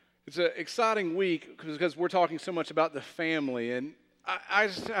It's an exciting week because we're talking so much about the family, and I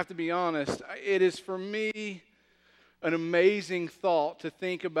just have to be honest, it is for me an amazing thought to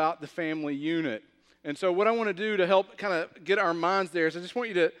think about the family unit. And so what I want to do to help kind of get our minds there is I just want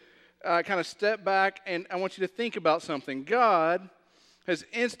you to kind of step back, and I want you to think about something. God has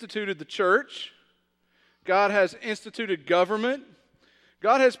instituted the church. God has instituted government.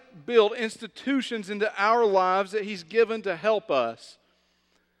 God has built institutions into our lives that He's given to help us.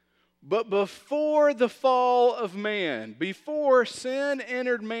 But before the fall of man, before sin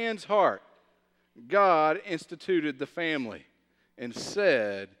entered man's heart, God instituted the family and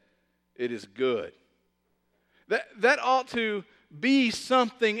said, it is good. That ought to be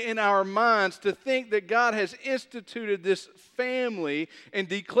something in our minds, to think that God has instituted this family and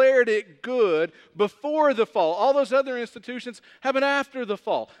declared it good before the fall. All those other institutions happen after the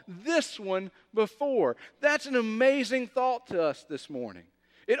fall. This one before. That's an amazing thought to us this morning.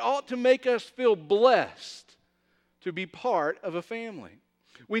 It ought to make us feel blessed to be part of a family.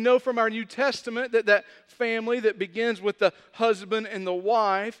 We know from our New Testament that family that begins with the husband and the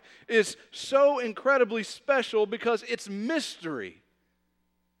wife is so incredibly special because its mystery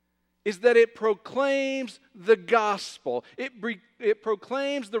is that it proclaims the gospel. It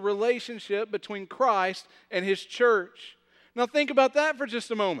proclaims the relationship between Christ and His church. Now think about that for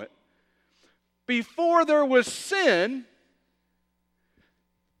just a moment. Before there was sin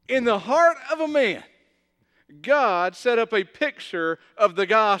in the heart of a man, God set up a picture of the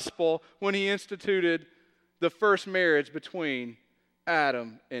gospel when He instituted the first marriage between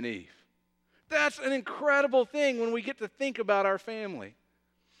Adam and Eve. That's an incredible thing when we get to think about our family.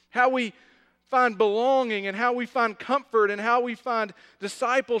 How we find belonging and how we find comfort and how we find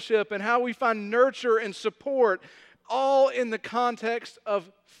discipleship and how we find nurture and support, all in the context of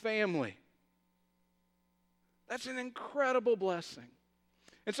family. That's an incredible blessing.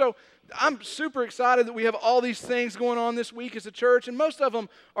 And so I'm super excited that we have all these things going on this week as a church, and most of them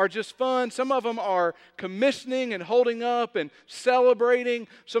are just fun. Some of them are commissioning and holding up and celebrating.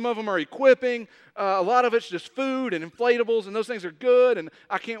 Some of them are equipping. A lot of it's just food and inflatables, and those things are good, and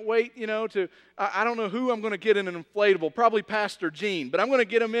I can't wait, I don't know who I'm going to get in an inflatable, probably Pastor Gene, but I'm going to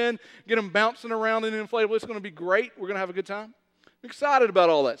get him bouncing around in an inflatable. It's going to be great. We're going to have a good time. I'm excited about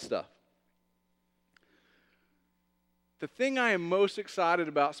all that stuff. The thing I am most excited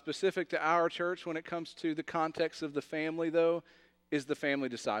about specific to our church when it comes to the context of the family, though, is the family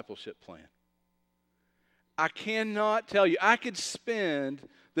discipleship plan. I cannot tell you. I could spend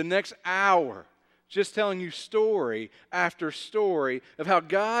the next hour just telling you story after story of how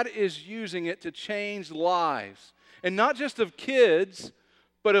God is using it to change lives. And not just of kids,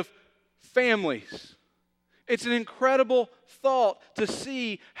 but of families. It's an incredible thought to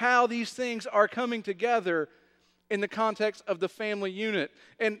see how these things are coming together in the context of the family unit.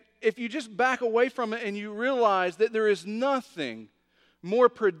 And if you just back away from it and you realize that there is nothing more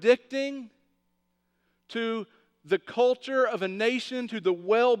predicting to the culture of a nation, to the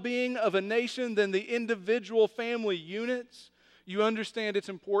well-being of a nation than the individual family units, you understand its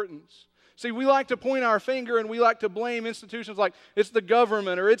importance. See, we like to point our finger and we like to blame institutions like it's the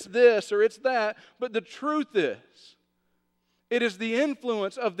government or it's this or it's that, but the truth is, it is the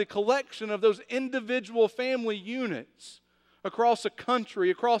influence of the collection of those individual family units across a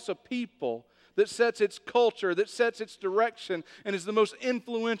country, across a people, that sets its culture, that sets its direction, and is the most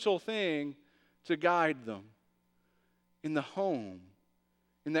influential thing to guide them in the home,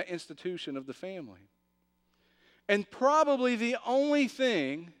 in that institution of the family. And probably the only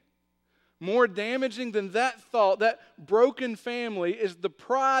thing more damaging than that thought, that broken family, is the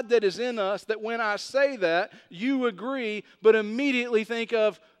pride that is in us that when I say that, you agree, but immediately think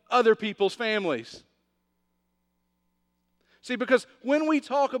of other people's families. See, because when we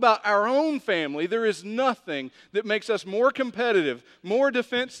talk about our own family, there is nothing that makes us more competitive, more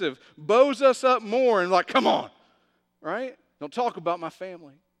defensive, bows us up more, and like, come on, right? Don't talk about my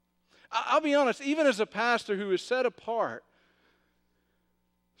family. I'll be honest, even as a pastor who is set apart,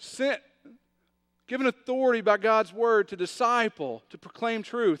 given authority by God's word to disciple, to proclaim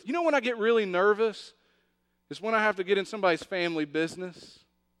truth. You know when I get really nervous? Is when I have to get in somebody's family business.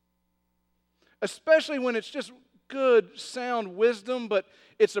 Especially when it's just good, sound wisdom, but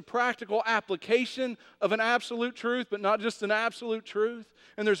it's a practical application of an absolute truth, but not just an absolute truth.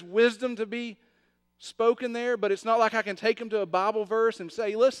 And there's wisdom to be spoken there, but it's not like I can take them to a Bible verse and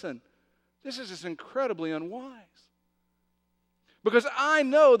say, listen, this is just incredibly unwise. Because I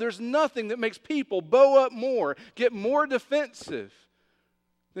know there's nothing that makes people bow up more, get more defensive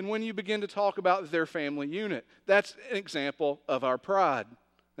than when you begin to talk about their family unit. That's an example of our pride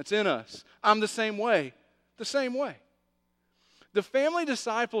that's in us. I'm the same way. The family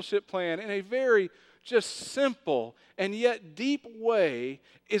discipleship plan, in a very just simple and yet deep way,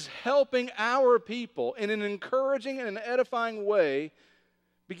 is helping our people in an encouraging and an edifying way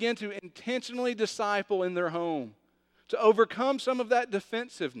begin to intentionally disciple in their home, to overcome some of that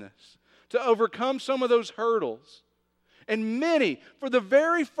defensiveness, to overcome some of those hurdles. And many, for the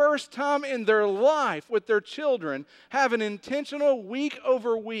very first time in their life with their children, have an intentional week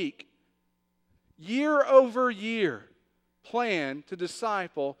over week, year over year plan to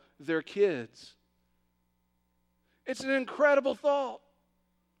disciple their kids. It's an incredible thought.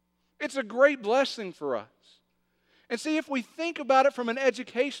 It's a great blessing for us. And see, if we think about it from an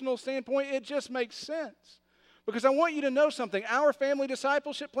educational standpoint, it just makes sense. Because I want you to know something. Our family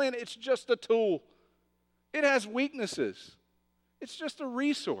discipleship plan, it's just a tool. It has weaknesses. It's just a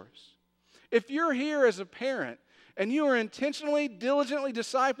resource. If you're here as a parent and you are intentionally, diligently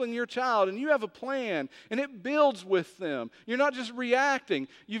discipling your child and you have a plan and it builds with them, you're not just reacting.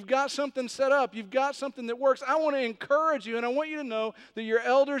 You've got something set up. You've got something that works. I want to encourage you and I want you to know that your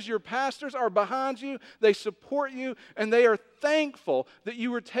elders, your pastors are behind you. They support you and they are thankful that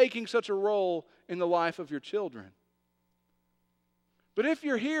you are taking such a role in the life of your children. But if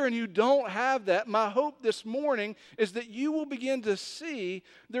you're here and you don't have that, my hope this morning is that you will begin to see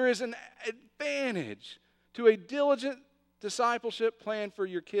there is an advantage to a diligent discipleship plan for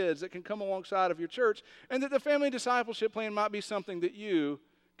your kids that can come alongside of your church, and that the family discipleship plan might be something that you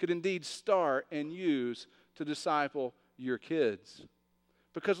could indeed start and use to disciple your kids.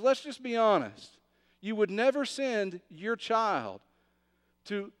 Because let's just be honest, you would never send your child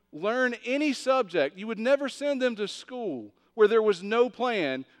to learn any subject. You would never send them to school where there was no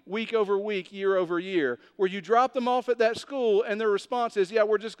plan week over week, year over year, where you drop them off at that school and their response is, yeah,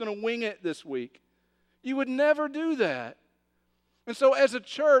 we're just going to wing it this week. You would never do that. And so as a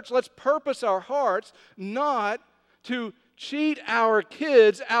church, let's purpose our hearts not to cheat our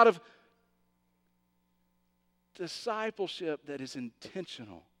kids out of discipleship that is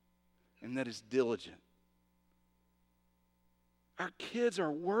intentional and that is diligent. Our kids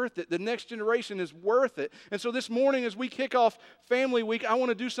are worth it. The next generation is worth it. And so this morning as we kick off Family Week, I want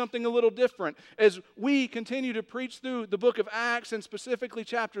to do something a little different. As we continue to preach through the book of Acts and specifically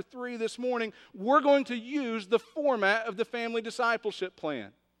chapter 3 this morning, we're going to use the format of the family discipleship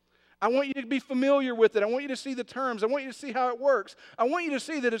plan. I want you to be familiar with it. I want you to see the terms. I want you to see how it works. I want you to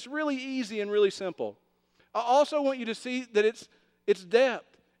see that it's really easy and really simple. I also want you to see that it's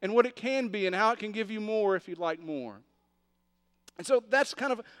depth and what it can be and how it can give you more if you'd like more. And so that's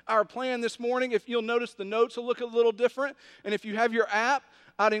kind of our plan this morning. If you'll notice, the notes will look a little different. And if you have your app,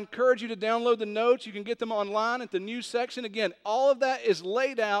 I'd encourage you to download the notes. You can get them online at the news section. Again, all of that is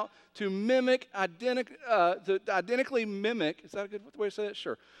laid out to identically mimic, is that a good way to say that?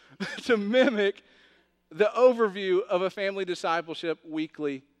 Sure. To mimic the overview of a family discipleship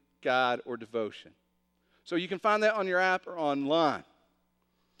weekly guide or devotion. So you can find that on your app or online.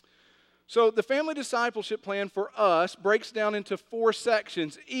 So the family discipleship plan for us breaks down into 4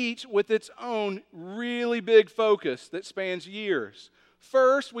 sections, each with its own really big focus that spans years.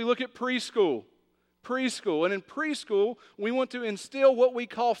 First, we look at preschool. And in preschool, we want to instill what we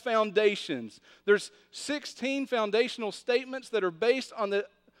call foundations. There's 16 foundational statements that are based on the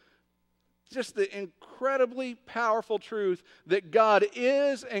incredibly powerful truth that God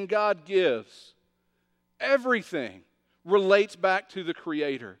is and God gives. Everything relates back to the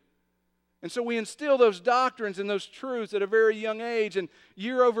Creator. And so we instill those doctrines and those truths at a very young age, and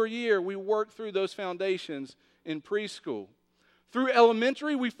year over year we work through those foundations in preschool. Through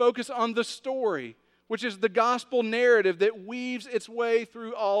elementary, we focus on the story, which is the gospel narrative that weaves its way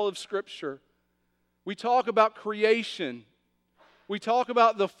through all of Scripture. We talk about creation. We talk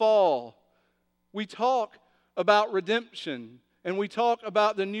about the fall. We talk about redemption. And we talk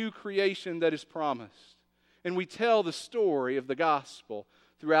about the new creation that is promised. And we tell the story of the gospel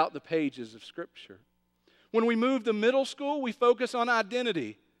throughout the pages of Scripture. When we move to middle school, we focus on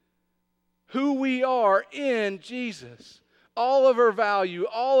identity. Who we are in Jesus. All of our value,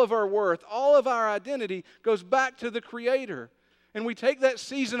 all of our worth, all of our identity goes back to the Creator. And we take that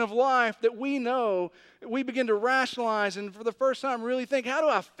season of life that we know, we begin to rationalize and for the first time really think, how do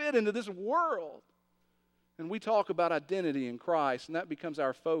I fit into this world? And we talk about identity in Christ, and that becomes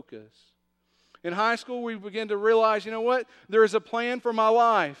our focus. In high school, we begin to realize, you know what? There is a plan for my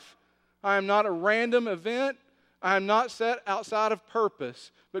life. I am not a random event. I am not set outside of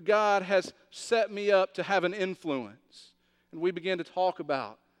purpose, but God has set me up to have an influence. And we begin to talk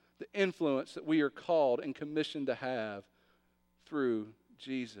about the influence that we are called and commissioned to have through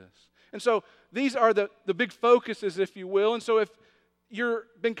Jesus. And so these are the big focuses, if you will. And so if you've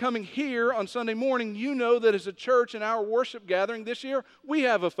been coming here on Sunday morning, you know that as a church in our worship gathering this year, we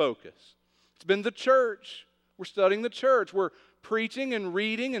have a focus. It's been the church. We're studying the church. We're preaching and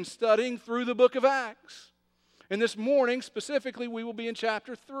reading and studying through the book of Acts. And this morning, specifically, we will be in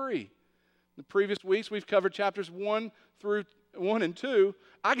chapter 3. The previous weeks, we've covered chapters 1 and 2.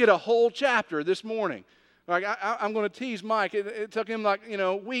 I get a whole chapter this morning. Like I'm going to tease Mike. It took him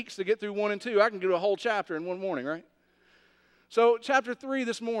weeks to get through 1 and 2. I can do a whole chapter in one morning, right? So chapter 3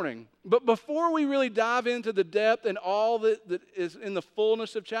 this morning. But before we really dive into the depth and all that is in the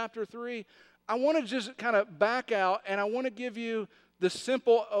fullness of chapter 3, I want to just kind of back out and I want to give you the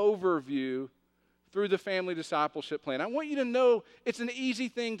simple overview through the family discipleship plan. I want you to know it's an easy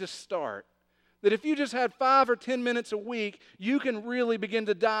thing to start. That if you just had 5 or 10 minutes a week, you can really begin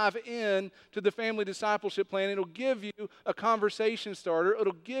to dive in to the family discipleship plan. It'll give you a conversation starter.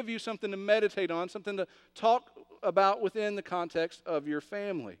 It'll give you something to meditate on, something to talk about within the context of your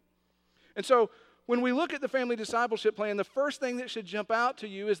family. And so when we look at the family discipleship plan, the first thing that should jump out to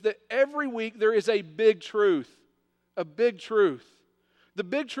you is that every week there is a big truth. A big truth. The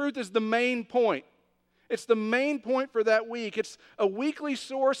big truth is the main point. It's the main point for that week. It's a weekly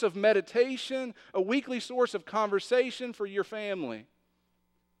source of meditation, a weekly source of conversation for your family.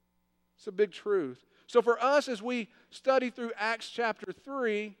 It's a big truth. So for us, as we study through Acts chapter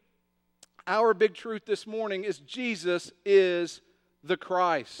 3, our big truth this morning is Jesus is the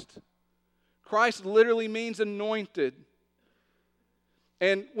Christ. Christ literally means anointed.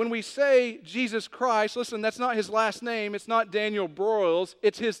 And when we say Jesus Christ, listen, that's not his last name. It's not Daniel Broyles.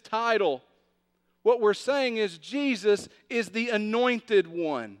 It's his title. What we're saying is Jesus is the anointed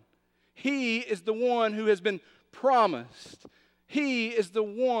one. He is the one who has been promised. He is the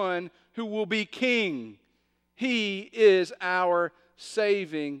one who will be king. He is our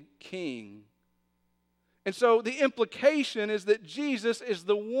saving king. And so the implication is that Jesus is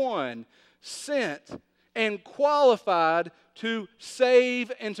the one sent and qualified to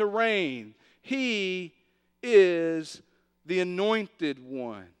save and to reign. He is the anointed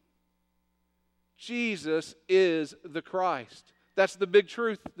one. Jesus is the Christ. That's the big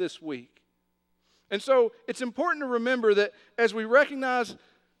truth this week. And so it's important to remember that as we recognize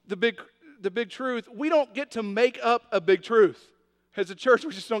the big truth, we don't get to make up a big truth. As a church,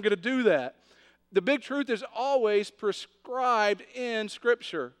 we just don't get to do that. The big truth is always prescribed in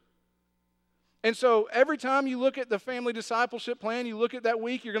Scripture. And so every time you look at the family discipleship plan, you look at that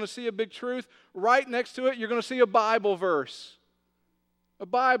week, you're going to see a big truth. Right next to it, you're going to see a Bible verse. A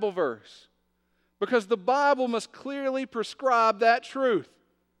Bible verse. Because the Bible must clearly prescribe that truth.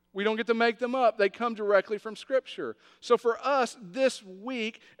 We don't get to make them up. They come directly from Scripture. So for us this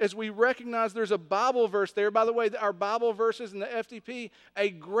week, as we recognize there's a Bible verse there, by the way, our Bible verses in the FTP, a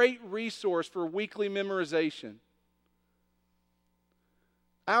great resource for weekly memorization.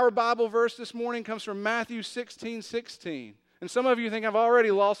 Our Bible verse this morning comes from Matthew 16:16. And some of you think I've already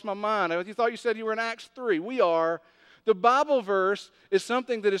lost my mind. You thought you said you were in Acts 3. We are. The Bible verse is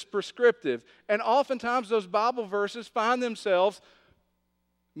something that is prescriptive. And oftentimes those Bible verses find themselves,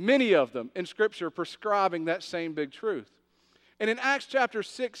 many of them in Scripture, prescribing that same big truth. And in Acts chapter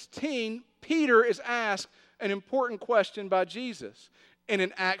 16, Peter is asked an important question by Jesus. And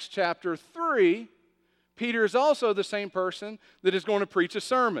in Acts chapter 3, Peter is also the same person that is going to preach a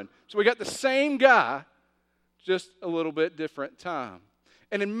sermon. So we got the same guy, just a little bit different time.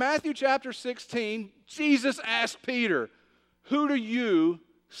 And in Matthew chapter 16, Jesus asked Peter, "Who do you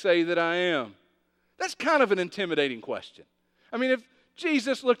say that I am?" That's kind of an intimidating question. I mean, if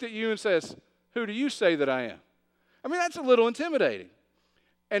Jesus looked at you and says, "Who do you say that I am?" I mean, that's a little intimidating.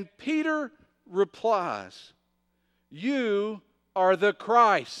 And Peter replies, "You are the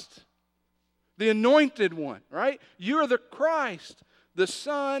Christ, the anointed one," right? You are the Christ, the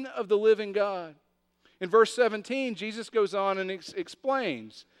Son of the living God. In verse 17, Jesus goes on and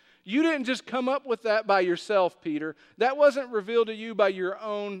explains, you didn't just come up with that by yourself, Peter. That wasn't revealed to you by your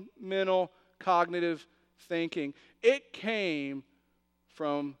own mental, cognitive thinking. It came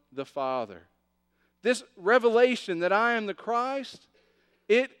from the Father. This revelation that I am the Christ,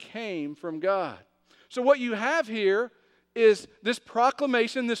 it came from God. So what you have here is this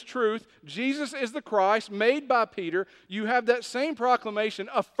proclamation, this truth, Jesus is the Christ, made by Peter. You have that same proclamation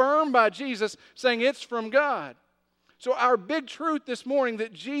affirmed by Jesus, saying it's from God. So our big truth this morning,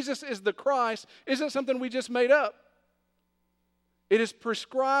 that Jesus is the Christ, isn't something we just made up. It is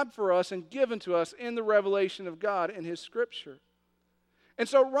prescribed for us and given to us in the revelation of God in His Scripture. And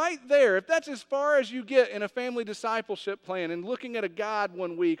so right there, if that's as far as you get in a family discipleship plan and looking at a guide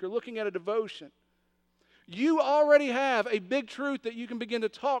one week or looking at a devotion, you already have a big truth that you can begin to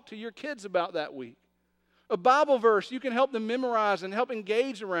talk to your kids about that week. A Bible verse you can help them memorize and help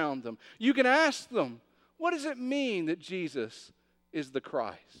engage around them. You can ask them, what does it mean that Jesus is the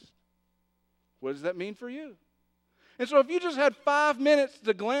Christ? What does that mean for you? And so if you just had 5 minutes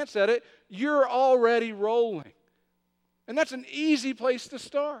to glance at it, you're already rolling. And that's an easy place to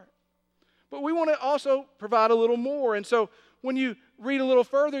start. But we want to also provide a little more. And so when you read a little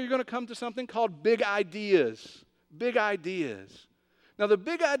further, you're going to come to something called big ideas. Big ideas. Now, the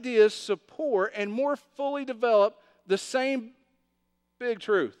big ideas support and more fully develop the same big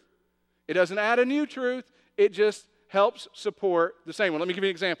truth. It doesn't add a new truth. It just helps support the same one. Let me give you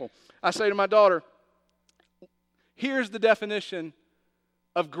an example. I say to my daughter, here's the definition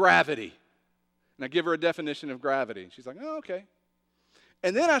of gravity. And I give her a definition of gravity. She's like, oh, okay.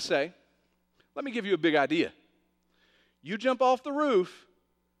 And then I say, let me give you a big idea. You jump off the roof,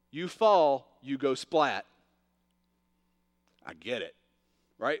 you fall, you go splat. I get it,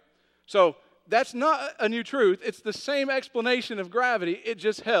 right? So that's not a new truth. It's the same explanation of gravity. It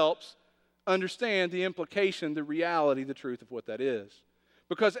just helps understand the implication, the reality, the truth of what that is.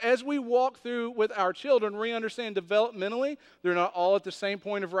 Because as we walk through with our children, we understand developmentally, they're not all at the same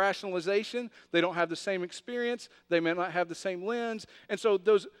point of rationalization. They don't have the same experience. They may not have the same lens. And so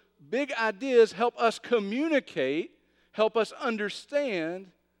those big ideas help us communicate, help us understand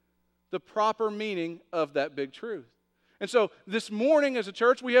the proper meaning of that big truth. And so this morning as a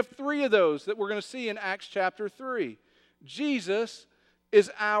church, we have 3 of those that we're going to see in Acts chapter 3. Jesus is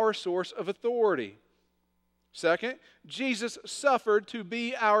our source of authority. Second, Jesus suffered to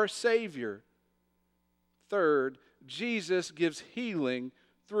be our Savior. Third, Jesus gives healing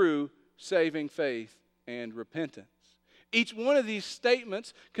through saving faith and repentance. Each one of these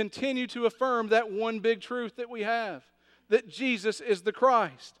statements continue to affirm that one big truth that we have, that Jesus is the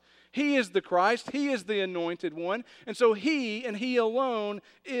Christ. He is the Christ. He is the anointed one. And so He and He alone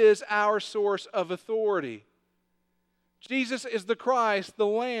is our source of authority. Jesus is the Christ, the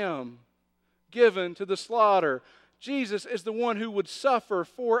Lamb given to the slaughter. Jesus is the one who would suffer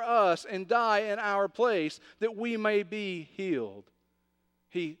for us and die in our place that we may be healed.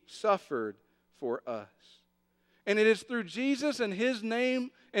 He suffered for us. And it is through Jesus and His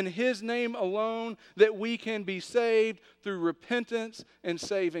name alone that we can be saved through repentance and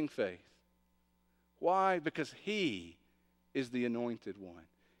saving faith. Why? Because He is the anointed one.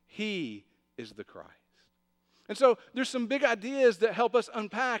 He is the Christ. And so there's some big ideas that help us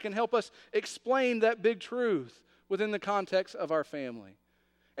unpack and help us explain that big truth within the context of our family.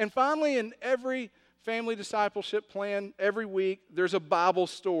 And finally, in every family discipleship plan, every week, there's a Bible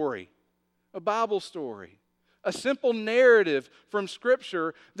story. A Bible story. A simple narrative from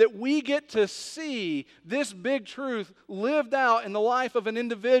Scripture that we get to see this big truth lived out in the life of an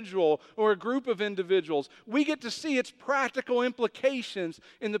individual or a group of individuals. We get to see its practical implications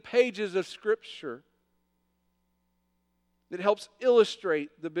in the pages of Scripture. It helps illustrate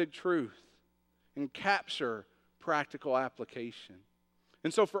the big truth and capture practical application.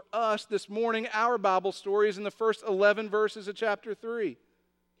 And so for us this morning, our Bible story is in the first 11 verses of chapter 3.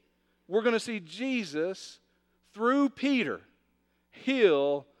 We're going to see Jesus, through Peter,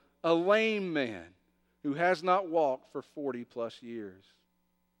 heal a lame man who has not walked for 40 plus years.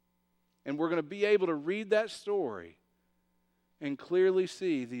 And we're going to be able to read that story and clearly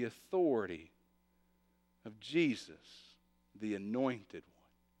see the authority of Jesus, the anointed one,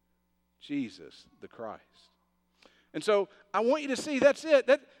 Jesus the Christ. And so I want you to see that's it.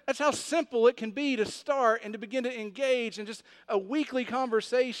 That's how simple it can be to start and to begin to engage in just a weekly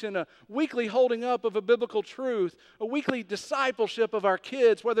conversation, a weekly holding up of a biblical truth, a weekly discipleship of our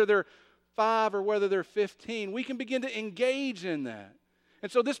kids, whether they're 5 or whether they're 15. We can begin to engage in that.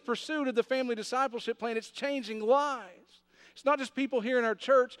 And so this pursuit of the family discipleship plan, it's changing lives. It's not just people here in our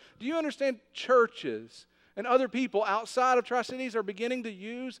church. Do you understand churches and other people outside of Tri-Cities are beginning to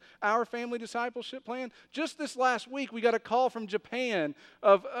use our family discipleship plan? Just this last week, we got a call from Japan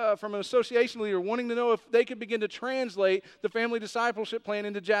from an association leader wanting to know if they could begin to translate the family discipleship plan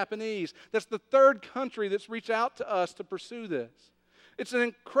into Japanese. That's the 3rd country that's reached out to us to pursue this. It's an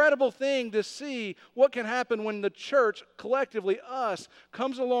incredible thing to see what can happen when the church, collectively us,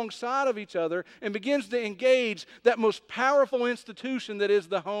 comes alongside of each other and begins to engage that most powerful institution that is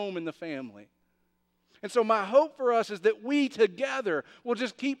the home and the family. And so my hope for us is that we together will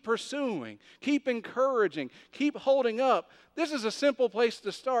just keep pursuing, keep encouraging, keep holding up. This is a simple place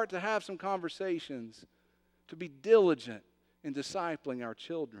to start to have some conversations, to be diligent in discipling our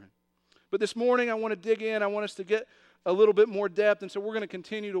children. But this morning I want to dig in. I want us to get a little bit more depth. And so we're going to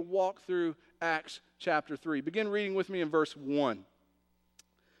continue to walk through Acts chapter 3. Begin reading with me in verse 1.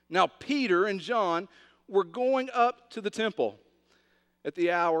 Now Peter and John were going up to the temple at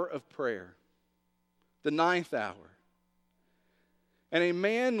the hour of prayer. the 9th hour. And a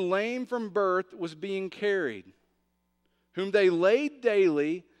man lame from birth was being carried, whom they laid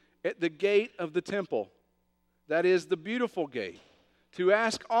daily at the gate of the temple, that is, the beautiful gate, to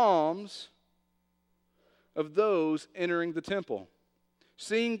ask alms of those entering the temple.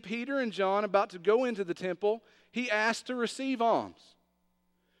 Seeing Peter and John about to go into the temple, he asked to receive alms.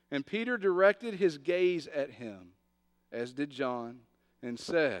 And Peter directed his gaze at him, as did John, and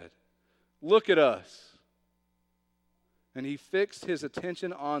said, "Look at us." And he fixed his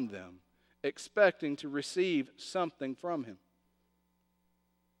attention on them, expecting to receive something from him.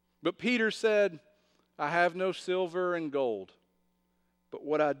 But Peter said, "I have no silver and gold, but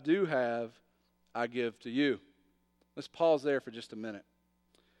what I do have, I give to you." Let's pause there for just a minute.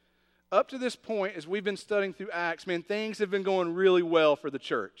 Up to this point, as we've been studying through Acts, man, things have been going really well for the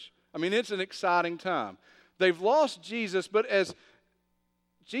church. I mean, it's an exciting time. They've lost Jesus, but as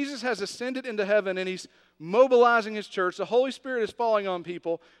Jesus has ascended into heaven and he's mobilizing his church, the Holy Spirit is falling on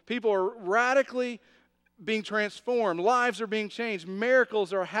people. People are radically being transformed. Lives are being changed.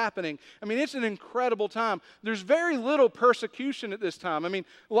 Miracles are happening. I mean, it's an incredible time. There's very little persecution at this time. I mean,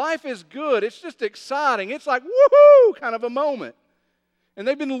 life is good. It's just exciting. It's like, woohoo, kind of a moment. And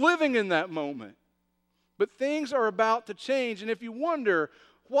they've been living in that moment. But things are about to change. And if you wonder,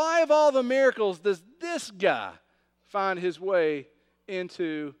 why of all the miracles does this guy find his way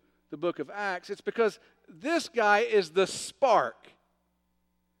into the book of Acts? It's because this guy is the spark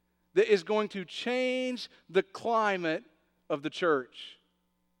that is going to change the climate of the church.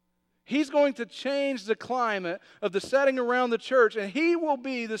 He's going to change the climate of the setting around the church, and he will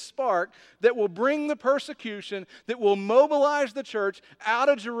be the spark that will bring the persecution, that will mobilize the church out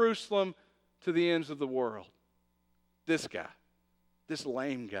of Jerusalem to the ends of the world. This guy, this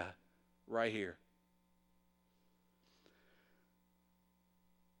lame guy right here.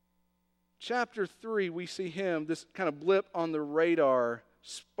 Chapter 3, we see him, this kind of blip on the radar,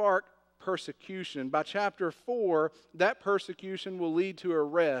 spark persecution. By chapter 4, that persecution will lead to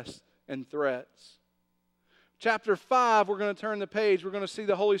arrest and threats. Chapter 5, we're going to turn the page. We're going to see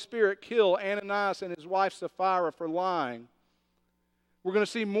the Holy Spirit kill Ananias and his wife Sapphira for lying. We're going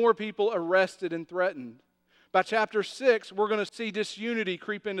to see more people arrested and threatened. By chapter 6, we're going to see disunity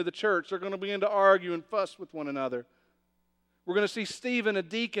creep into the church. They're going to begin to argue and fuss with one another. We're going to see Stephen, a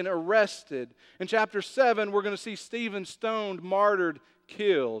deacon, arrested. In chapter 7, we're going to see Stephen stoned, martyred,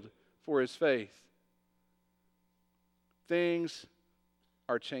 killed for his faith. Things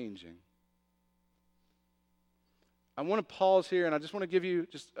are changing. I want to pause here, and I just want to give you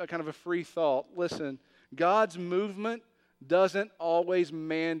just a kind of a free thought. Listen, God's movement doesn't always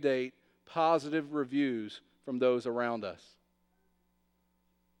mandate positive reviews from those around us.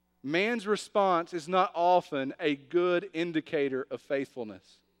 Man's response is not often a good indicator of faithfulness.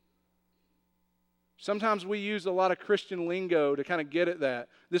 Sometimes we use a lot of Christian lingo to kind of get at that.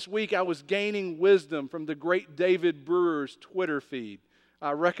 This week I was gaining wisdom from the great David Brewer's Twitter feed.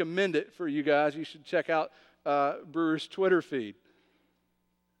 I recommend it for you guys. You should check out Brewer's Twitter feed.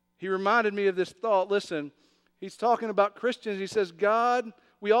 He reminded me of this thought. Listen, he's talking about Christians. He says,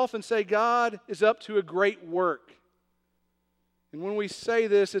 we often say God is up to a great work. And when we say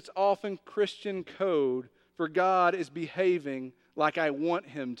this, it's often Christian code for God is behaving like I want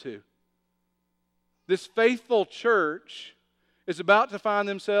him to. This faithful church is about to find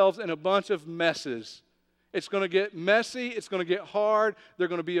themselves in a bunch of messes. It's going to get messy. It's going to get hard. They're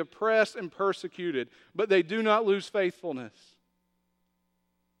going to be oppressed and persecuted. But they do not lose faithfulness.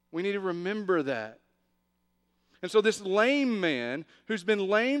 We need to remember that. And so this lame man who's been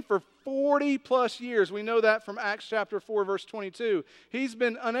lame for 40 plus years, we know that from Acts chapter 4 verse 22. He's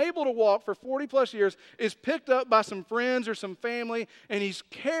been unable to walk for 40 plus years, is picked up by some friends or some family, and he's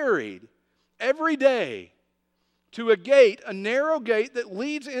carried every day to a gate, a narrow gate that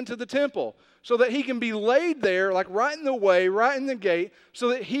leads into the temple, so that he can be laid there, like right in the way, right in the gate, so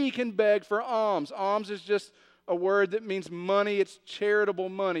that he can beg for alms. Alms is just a word that means money. It's charitable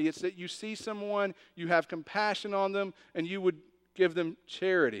money. It's that you see someone, you have compassion on them, and you would give them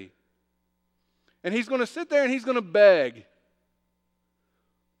charity. And he's going to sit there and he's going to beg.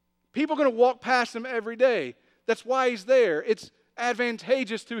 People are going to walk past him every day. That's why he's there. It's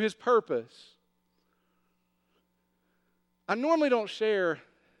advantageous to his purpose. I normally don't share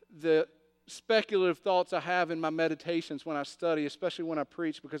the speculative thoughts I have in my meditations when I study, especially when I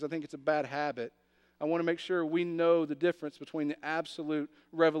preach, because I think it's a bad habit. I want to make sure we know the difference between the absolute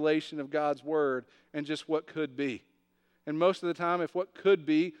revelation of God's Word and just what could be. And most of the time, if what could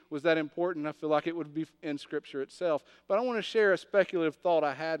be was that important, I feel like it would be in Scripture itself. But I want to share a speculative thought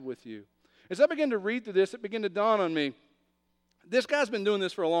I had with you. As I began to read through this, it began to dawn on me, this guy's been doing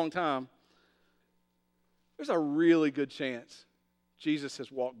this for a long time. there's a really good chance Jesus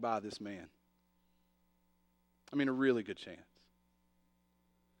has walked by this man. I mean, a really good chance.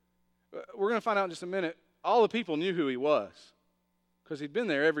 We're going to find out in just a minute. All the people knew who he was because he'd been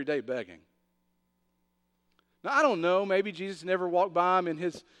there every day begging. Now, I don't know. Maybe Jesus never walked by him in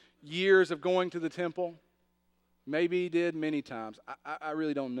his years of going to the temple. Maybe he did many times. I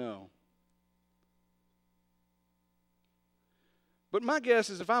really don't know. But my guess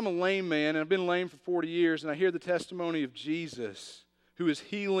is if I'm a lame man, and I've been lame for 40 years, and I hear the testimony of Jesus, who is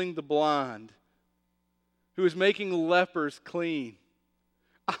healing the blind, who is making lepers clean,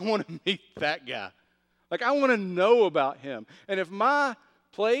 I want to meet that guy. Like, I want to know about him. And if my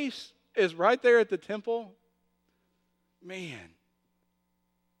place is right there at the temple, man,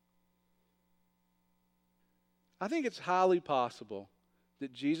 I think it's highly possible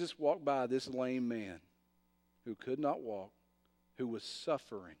that Jesus walked by this lame man who could not walk, who was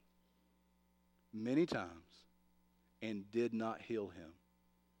suffering many times, and did not heal him.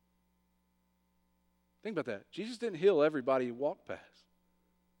 Think about that. Jesus didn't heal everybody he walked past.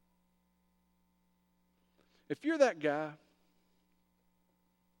 If you're that guy,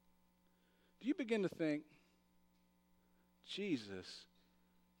 do you begin to think, Jesus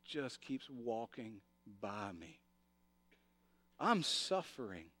just keeps walking by me? I'm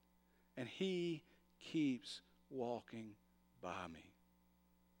suffering, and he keeps walking by me.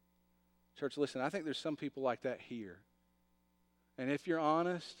 Church, listen, I think there's some people like that here. And if you're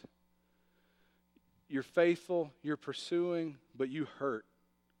honest, you're faithful, you're pursuing, but you hurt.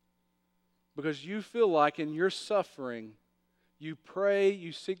 Because you feel like in your suffering, you pray,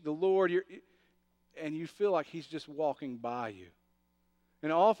 you seek the Lord, and you feel like he's just walking by you.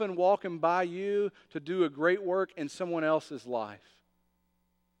 And often walking by you to do a great work in someone else's life.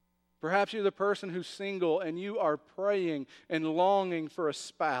 Perhaps you're the person who's single and you are praying and longing for a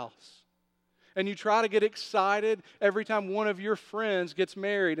spouse. And you try to get excited every time one of your friends gets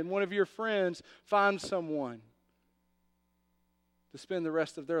married and one of your friends finds someone to spend the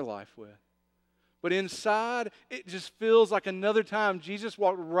rest of their life with. But inside, it just feels like another time Jesus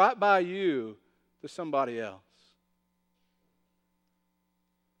walked right by you to somebody else.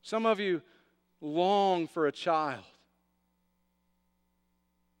 Some of you long for a child.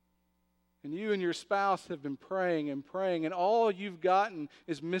 And you and your spouse have been praying and praying, and all you've gotten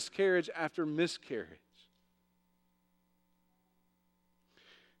is miscarriage after miscarriage.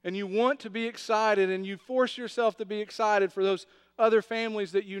 And you want to be excited, and you force yourself to be excited for those other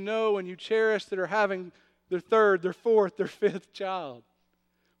families that you know and you cherish that are having their third, their fourth, their fifth child.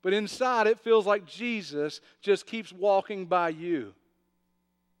 But inside it feels like Jesus just keeps walking by you.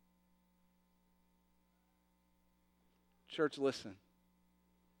 Church, listen.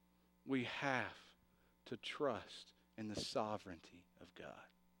 We have to trust in the sovereignty of God.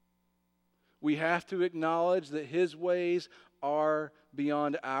 We have to acknowledge that his ways are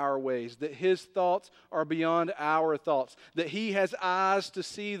beyond our ways, that his thoughts are beyond our thoughts, that he has eyes to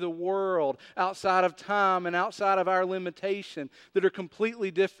see the world outside of time and outside of our limitation that are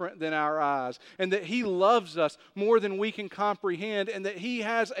completely different than our eyes, and that he loves us more than we can comprehend, and that he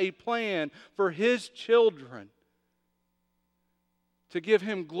has a plan for his children to give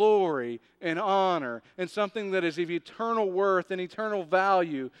him glory and honor and something that is of eternal worth and eternal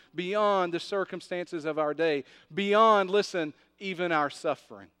value beyond the circumstances of our day, beyond, listen, even our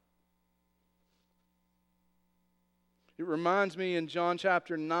suffering. It reminds me in John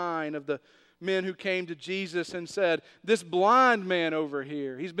chapter 9 of the men who came to Jesus and said, this blind man over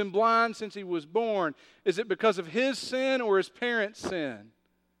here, he's been blind since he was born. Is it because of his sin or his parents' sin?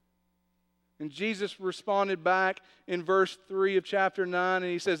 And Jesus responded back in verse 3 of chapter 9,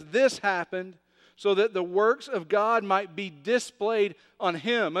 and he says, this happened so that the works of God might be displayed on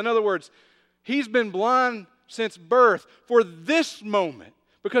him. In other words, he's been blind since birth for this moment.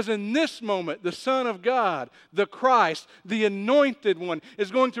 Because in this moment, the Son of God, the Christ, the Anointed One,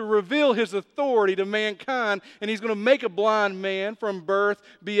 is going to reveal his authority to mankind, and he's going to make a blind man from birth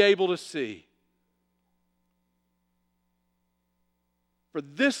be able to see. For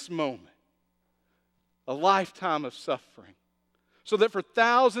this moment, a lifetime of suffering, so that for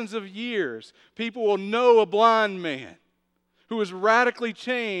thousands of years, people will know a blind man who is radically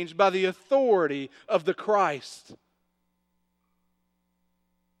changed by the authority of the Christ,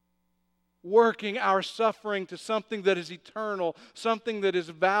 working our suffering to something that is eternal, something that is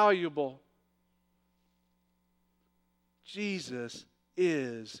valuable. Jesus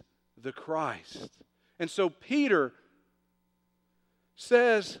is the Christ. And so Peter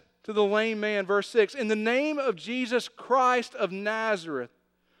says to the lame man, verse 6, in the name of Jesus Christ of Nazareth,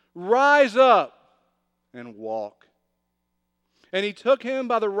 rise up and walk. And he took him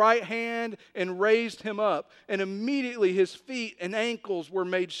by the right hand and raised him up. And immediately his feet and ankles were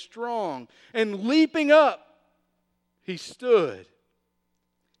made strong. And leaping up, he stood.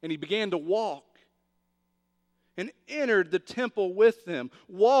 And he began to walk. And entered the temple with them,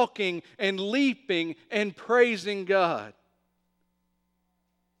 walking and leaping and praising God.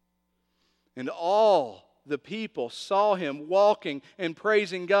 And all the people saw him walking and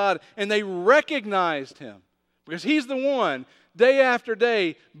praising God, and they recognized him. Because he's the one, day after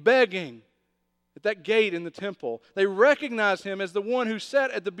day, begging at that gate in the temple. They recognized him as the one who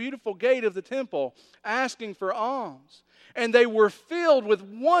sat at the beautiful gate of the temple, asking for alms. And they were filled with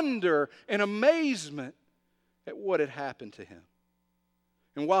wonder and amazement at what had happened to him.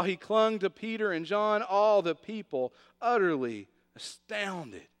 And while he clung to Peter and John, all the people, utterly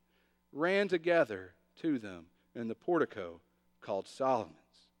astounded, ran together to them in the portico called Solomon's.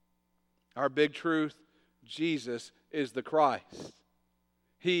 Our big truth, Jesus is the Christ.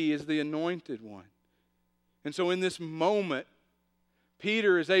 He is the anointed one. And so in this moment,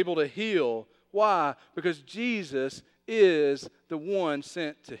 Peter is able to heal. Why? Because Jesus is the one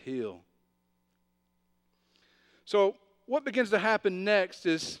sent to heal. So what begins to happen next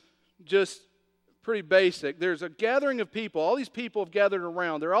is just pretty basic. There's a gathering of people. All these people have gathered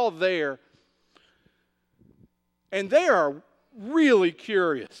around. They're all there. And they are really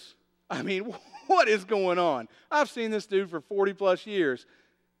curious. I mean, what is going on? I've seen this dude for 40 plus years.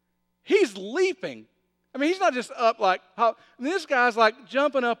 He's leaping. I mean, he's not just up like, this guy's like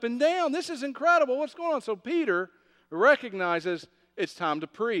jumping up and down. This is incredible. What's going on? So Peter recognizes it's time to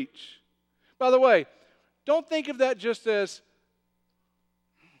preach. By the way, don't think of that just as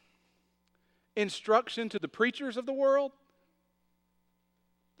instruction to the preachers of the world.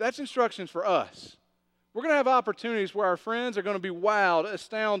 That's instructions for us. We're going to have opportunities where our friends are going to be wowed,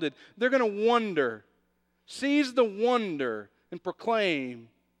 astounded. They're going to wonder. Seize the wonder and proclaim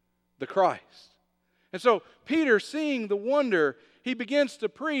the Christ. And so Peter, seeing the wonder, he begins to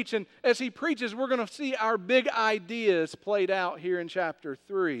preach. And as he preaches, we're going to see our big ideas played out here in chapter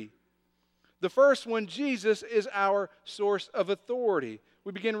 3. The first one, Jesus is our source of authority.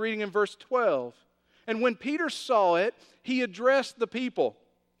 We begin reading in verse 12. And when Peter saw it, he addressed the people.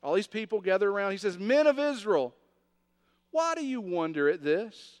 All these people gather around. He says, "Men of Israel, why do you wonder at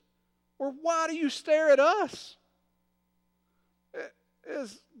this? Or why do you stare at us?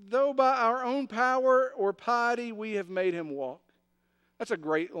 As though by our own power or piety we have made him walk." That's a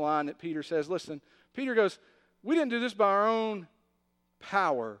great line that Peter says. Listen, Peter goes, we didn't do this by our own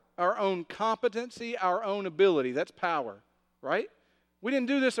power, our own competency, our own ability. That's power, right? We didn't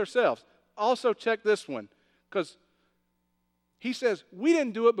do this ourselves. Also check this one, because he says we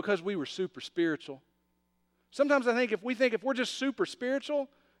didn't do it because we were super spiritual. Sometimes I think if we're just super spiritual,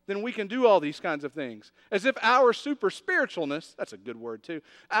 then we can do all these kinds of things. As if our super spiritualness, that's a good word too,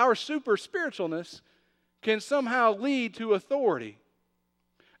 our super spiritualness can somehow lead to authority.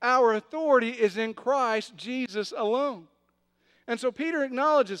 Our authority is in Christ Jesus alone. And so Peter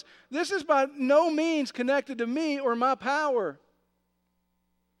acknowledges, this is by no means connected to me or my power.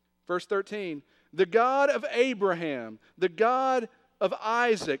 Verse 13, the God of Abraham, the God of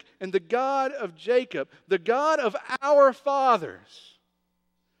Isaac, and the God of Jacob, the God of our fathers,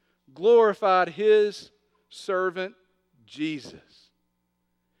 glorified his servant Jesus.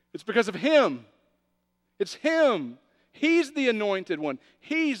 It's because of him. It's him. He's the anointed one.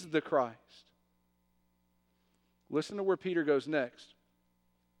 He's the Christ. Listen to where Peter goes next.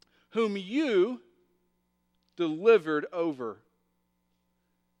 Whom you delivered over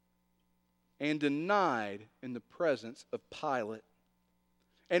and denied in the presence of Pilate.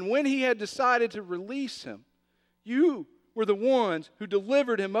 And when he had decided to release him, you were the ones who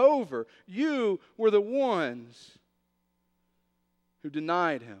delivered him over. You were the ones who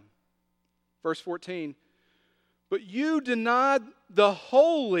denied him. Verse 14, but you denied the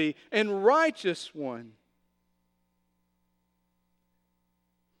holy and righteous one,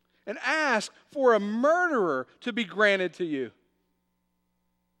 and asked for a murderer to be granted to you.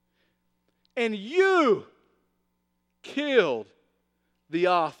 And you killed the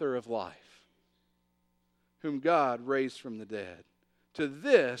author of life, whom God raised from the dead. To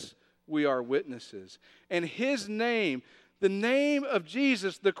this we are witnesses. And his name, the name of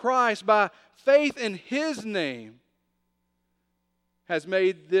Jesus the Christ, by faith in his name, has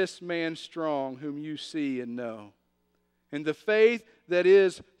made this man strong whom you see and know. And the faith that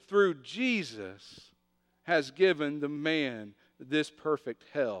is through Jesus has given the man this perfect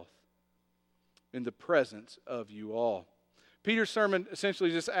health in the presence of you all. Peter's sermon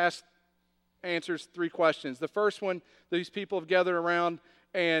essentially just answers three questions. The first one, these people have gathered around,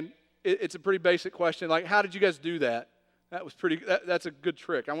 and it's a pretty basic question, like, how did you guys do that? That was that's a good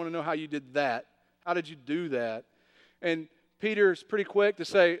trick. I want to know how you did that. How did you do that? And Peter's pretty quick to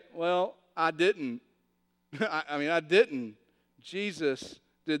say, well, I didn't. I didn't. Jesus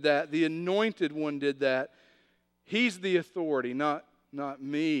did that. The Anointed One did that. He's the authority, not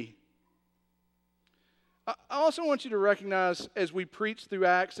me. I also want you to recognize as we preach through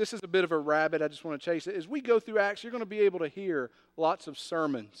Acts, this is a bit of a rabbit, I just want to chase it. As we go through Acts, you're going to be able to hear lots of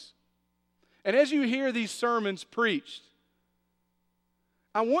sermons. And as you hear these sermons preached,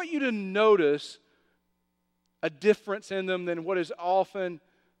 I want you to notice a difference in them than what is often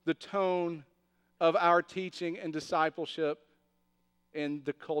the tone of our teaching and discipleship in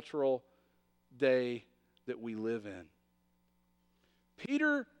the cultural day that we live in.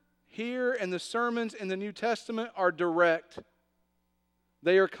 Peter here and the sermons in the New Testament are direct.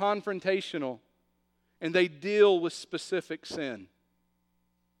 They are confrontational. And they deal with specific sin.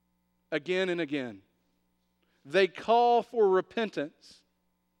 Again and again. They call for repentance.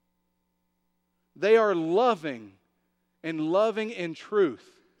 They are loving and loving in truth,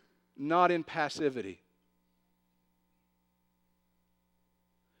 not in passivity.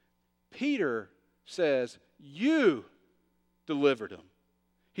 Peter says, you delivered them.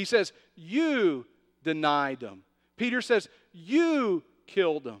 He says, you denied them. Peter says, you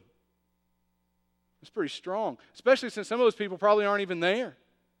killed them. It's pretty strong, especially since some of those people probably aren't even there.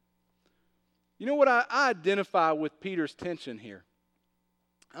 You know what I identify with Peter's tension here?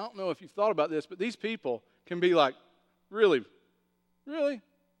 I don't know if you've thought about this, but these people can be like, really? Really?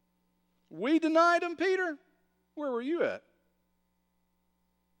 We denied them, Peter? Where were you at?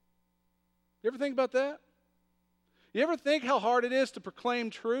 You ever think about that? You ever think how hard it is to proclaim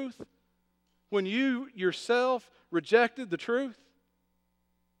truth when you yourself rejected the truth?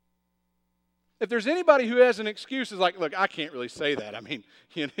 If there's anybody who has an excuse, is like, look, I can't really say that.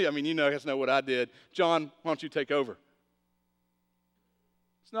 You guys know what I did. John, why don't you take over?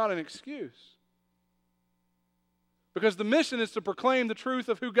 It's not an excuse. Because the mission is to proclaim the truth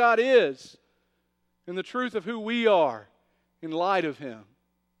of who God is and the truth of who we are in light of Him.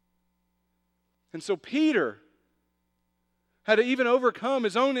 And so Peter had to even overcome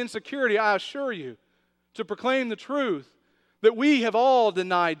his own insecurity, I assure you, to proclaim the truth that we have all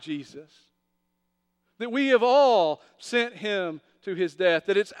denied Jesus, that we have all sent Him to His death,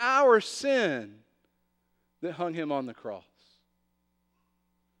 that it's our sin that hung Him on the cross.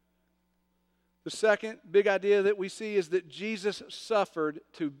 The second big idea that we see is that Jesus suffered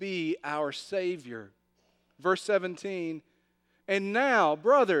to be our Savior. Verse 17, and now,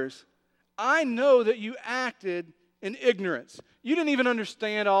 brothers, I know that you acted in ignorance. You didn't even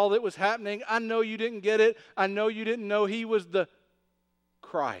understand all that was happening. I know you didn't get it. I know you didn't know He was the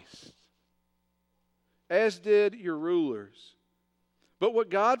Christ, as did your rulers. But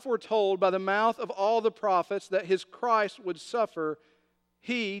what God foretold by the mouth of all the prophets that His Christ would suffer,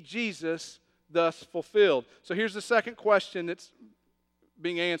 He, Jesus, thus fulfilled. So here's the second question that's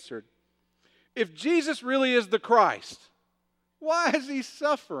being answered. If Jesus really is the Christ, why is He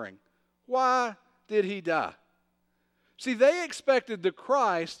suffering? Why did He die? See, they expected the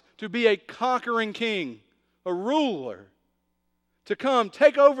Christ to be a conquering king, a ruler, to come,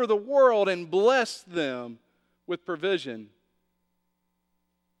 take over the world and bless them with provision.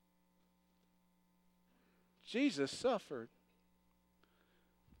 Jesus suffered.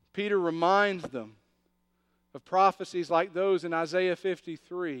 Peter reminds them of prophecies like those in Isaiah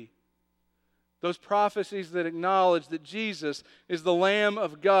 53. Those prophecies that acknowledge that Jesus is the Lamb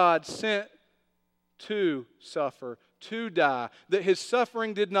of God sent to suffer, to die. That His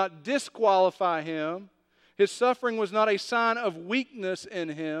suffering did not disqualify Him. His suffering was not a sign of weakness in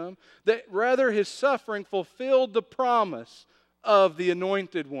Him. That rather His suffering fulfilled the promise of the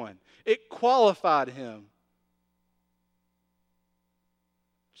Anointed One. It qualified Him.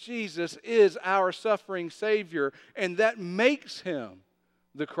 Jesus is our suffering Savior, and that makes Him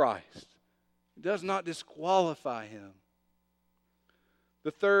the Christ. It does not disqualify Him. The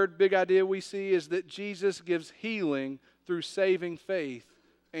third big idea we see is that Jesus gives healing through saving faith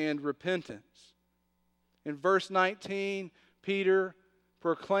and repentance. In verse 19, Peter,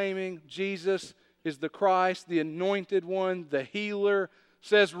 proclaiming Jesus is the Christ, the Anointed One, the healer,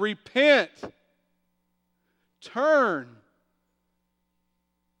 says, repent, turn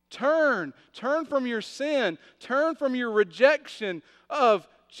from your sin, turn from your rejection of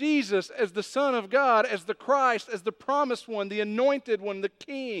Jesus as the Son of God, as the Christ, as the promised one, the Anointed One, the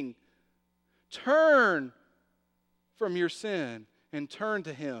King. Turn from your sin and turn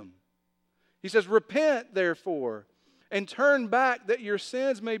to Him. He says, repent therefore and turn back that your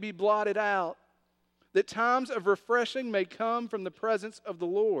sins may be blotted out, that times of refreshing may come from the presence of the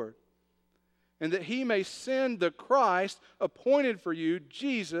Lord. and that he may send the Christ appointed for you,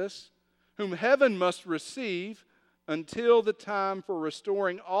 Jesus, whom heaven must receive until the time for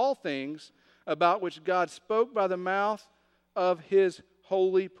restoring all things, about which God spoke by the mouth of his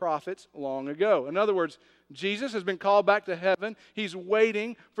holy prophets long ago. In other words, Jesus has been called back to heaven. He's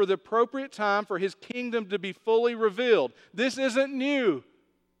waiting for the appropriate time for his kingdom to be fully revealed. This isn't new,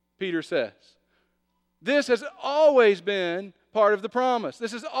 Peter says. This has always been part of the promise.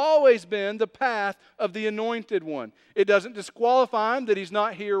 This has always been the path of the Anointed One. It doesn't disqualify him that he's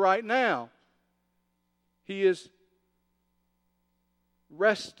not here right now. He is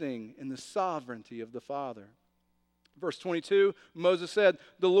resting in the sovereignty of the Father. Verse 22, Moses said,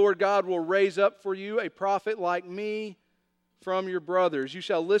 "The Lord God will raise up for you a prophet like me from your brothers. You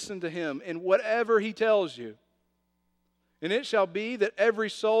shall listen to him in whatever he tells you. And it shall be that every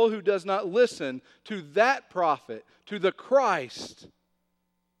soul who does not listen to that prophet, to the Christ,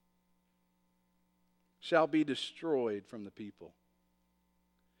 shall be destroyed from the people.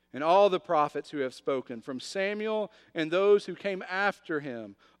 And all the prophets who have spoken, from Samuel and those who came after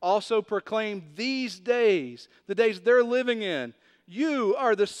him, also proclaim these days, the days they're living in. You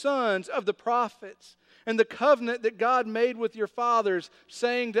are the sons of the prophets, and the covenant that God made with your fathers,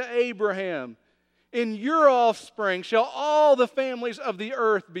 saying to Abraham, in your offspring shall all the families of the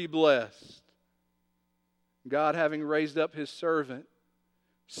earth be blessed. God, having raised up his servant,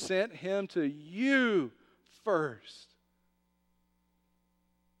 sent him to you first."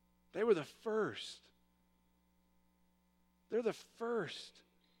 They were the first. They're the first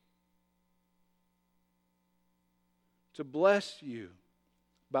to bless you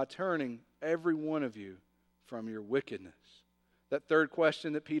by turning every one of you from your wickedness. That third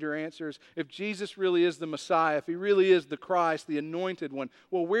question that Peter answers, if Jesus really is the Messiah, if he really is the Christ, the Anointed One,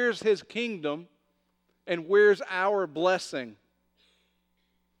 well, where's his kingdom and where's our blessing?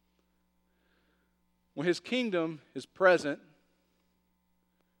 Well, his kingdom is present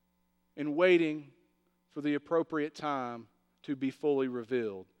and waiting for the appropriate time to be fully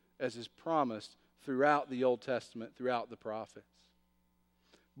revealed, as is promised throughout the Old Testament, throughout the prophets.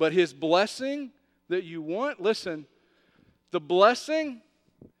 But his blessing that you want, listen, the blessing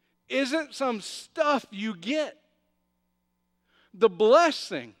isn't some stuff you get. The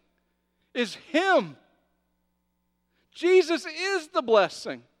blessing is him. Jesus is the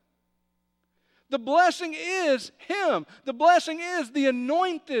blessing. The blessing is him. The blessing is the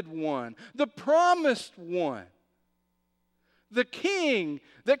Anointed One, the promised one, the King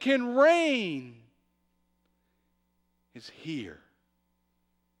that can reign is here.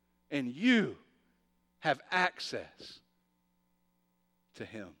 And you have access to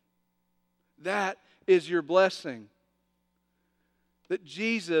him. That is your blessing. That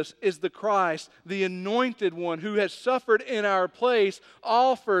Jesus is the Christ, the Anointed One who has suffered in our place,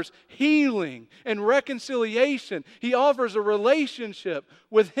 offers healing and reconciliation. He offers a relationship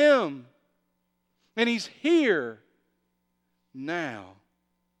with him. And he's here now.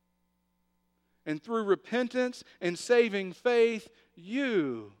 And through repentance and saving faith,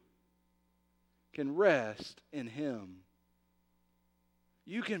 you can rest in him.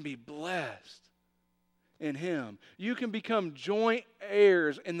 You can be blessed in him. You can become joint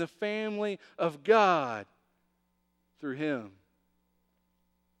heirs in the family of God through him.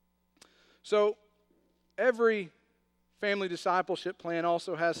 So, every family discipleship plan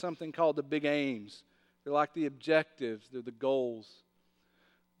also has something called the big aims. They're like the objectives, they're the goals.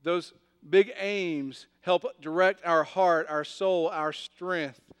 Those big aims help direct our heart, our soul, our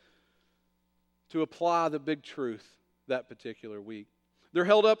strength to apply the big truth that particular week. They're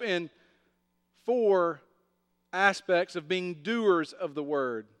held up in 4 aspects of being doers of the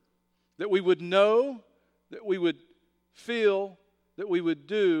word. That we would know, that we would feel, that we would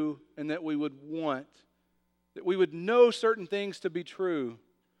do, and that we would want. That we would know certain things to be true.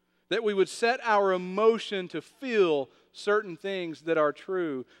 That we would set our emotion to feel certain things that are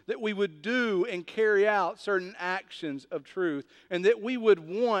true. That we would do and carry out certain actions of truth. And that we would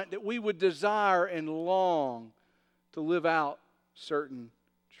want, that we would desire and long to live out certain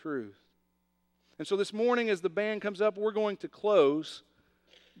truth. And so this morning as the band comes up, we're going to close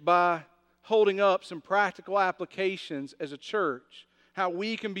by holding up some practical applications as a church. How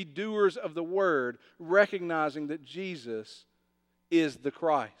we can be doers of the word, recognizing that Jesus is the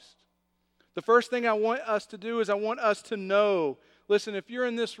Christ. The first thing I want us to do is I want us to know, listen, if you're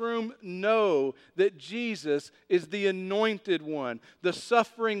in this room, know that Jesus is the Anointed One, the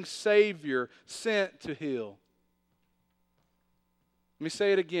suffering Savior sent to heal. Let me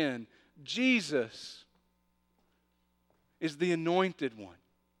say it again. Jesus is the Anointed One,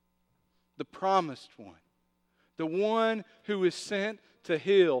 the promised one, the one who is sent to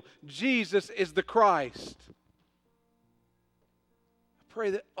heal. Jesus is the Christ. I pray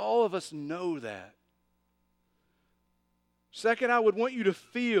that all of us know that. Second, I would want you to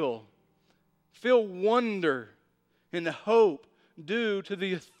feel wonder and hope due to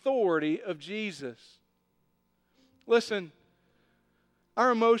the authority of Jesus. Listen,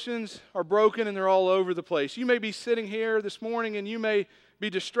 our emotions are broken and they're all over the place. You may be sitting here this morning and you may be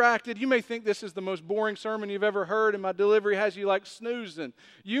distracted. You may think this is the most boring sermon you've ever heard and my delivery has you like snoozing.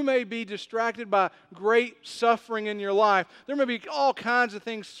 You may be distracted by great suffering in your life. There may be all kinds of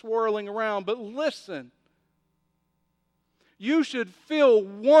things swirling around, but listen. You should feel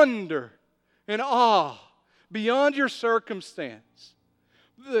wonder and awe beyond your circumstance.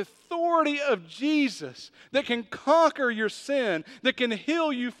 The authority of Jesus that can conquer your sin, that can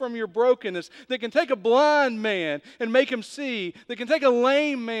heal you from your brokenness, that can take a blind man and make him see, that can take a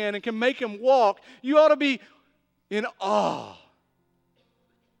lame man and can make him walk. You ought to be in awe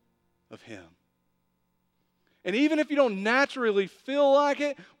of him. And even if you don't naturally feel like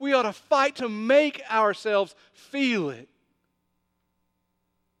it, we ought to fight to make ourselves feel it.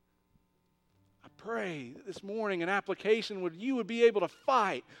 Pray that this morning in application you would be able to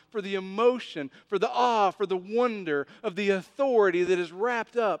fight for the emotion, for the awe, for the wonder of the authority that is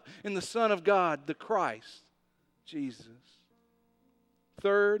wrapped up in the Son of God, the Christ, Jesus.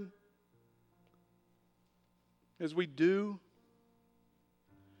 Third, as we do,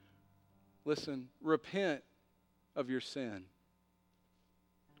 listen, repent of your sin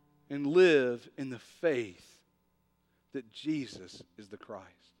and live in the faith that Jesus is the Christ.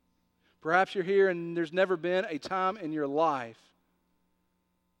 Perhaps you're here and there's never been a time in your life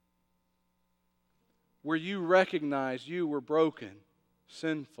where you recognize you were broken,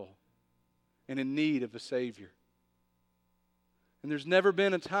 sinful, and in need of a Savior. And there's never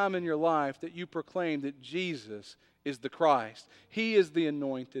been a time in your life that you proclaimed that Jesus is the Christ. He is the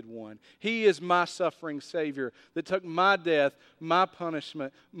anointed one. He is my suffering Savior that took my death, my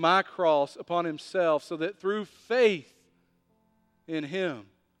punishment, my cross upon Himself so that through faith in Him,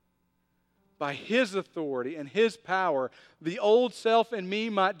 by His authority and His power, the old self in me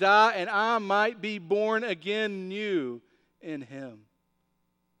might die and I might be born again new in Him.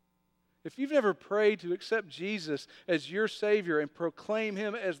 If you've never prayed to accept Jesus as your Savior and proclaim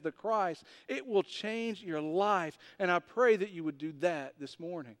Him as the Christ, it will change your life. And I pray that you would do that this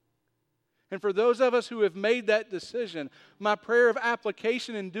morning. And for those of us who have made that decision, my prayer of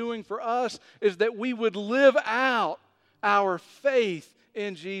application and doing for us is that we would live out our faith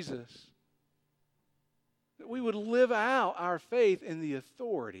in Jesus. That we would live out our faith in the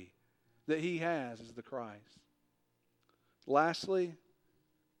authority that He has as the Christ. Lastly,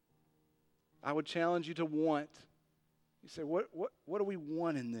 I would challenge you to want. You say, what do we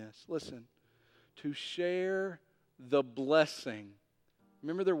want in this? Listen, to share the blessing.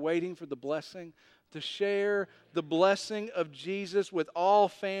 Remember they're waiting for the blessing? To share the blessing of Jesus with all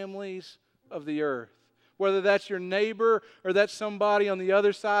families of the earth. Whether that's your neighbor or that's somebody on the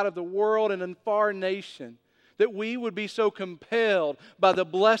other side of the world in a far nation. That we would be so compelled by the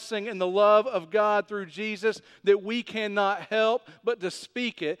blessing and the love of God through Jesus that we cannot help but to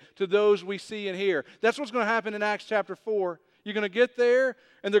speak it to those we see and hear. That's what's going to happen in Acts chapter 4. You're going to get there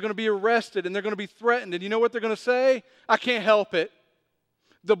and they're going to be arrested and they're going to be threatened. And you know what they're going to say? I can't help it.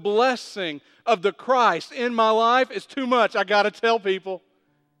 The blessing of the Christ in my life is too much. I got to tell people.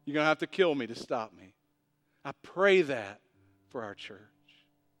 You're going to have to kill me to stop me. I pray that for our church.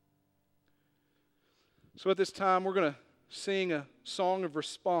 So at this time, we're going to sing a song of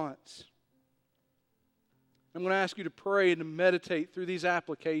response. I'm going to ask you to pray and to meditate through these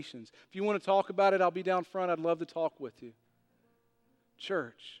applications. If you want to talk about it, I'll be down front. I'd love to talk with you.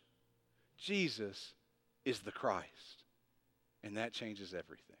 Church, Jesus is the Christ, and that changes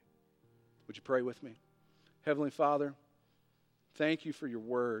everything. Would you pray with me? Heavenly Father, thank you for your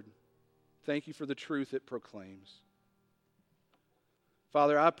word. Thank you for the truth it proclaims.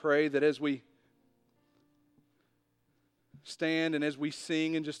 Father, I pray that as we stand and as we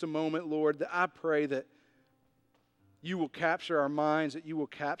sing in just a moment, Lord, that I pray that you will capture our minds, that you will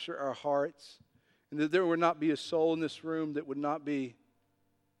capture our hearts, and that there would not be a soul in this room that would not be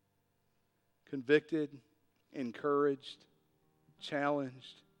convicted, encouraged,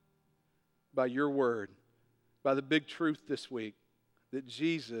 challenged by your word, by the big truth this week that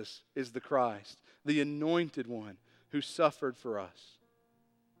Jesus is the Christ, the anointed one who suffered for us.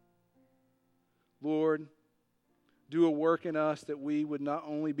 Lord, do a work in us that we would not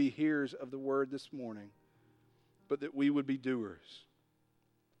only be hearers of the word this morning, but that we would be doers.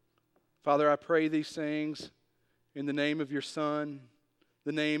 Father, I pray these things in the name of your Son,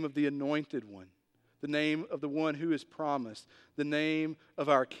 the name of the anointed one, the name of the one who is promised, the name of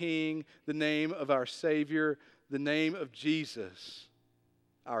our King, the name of our Savior, the name of Jesus,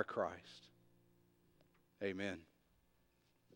 our Christ. Amen.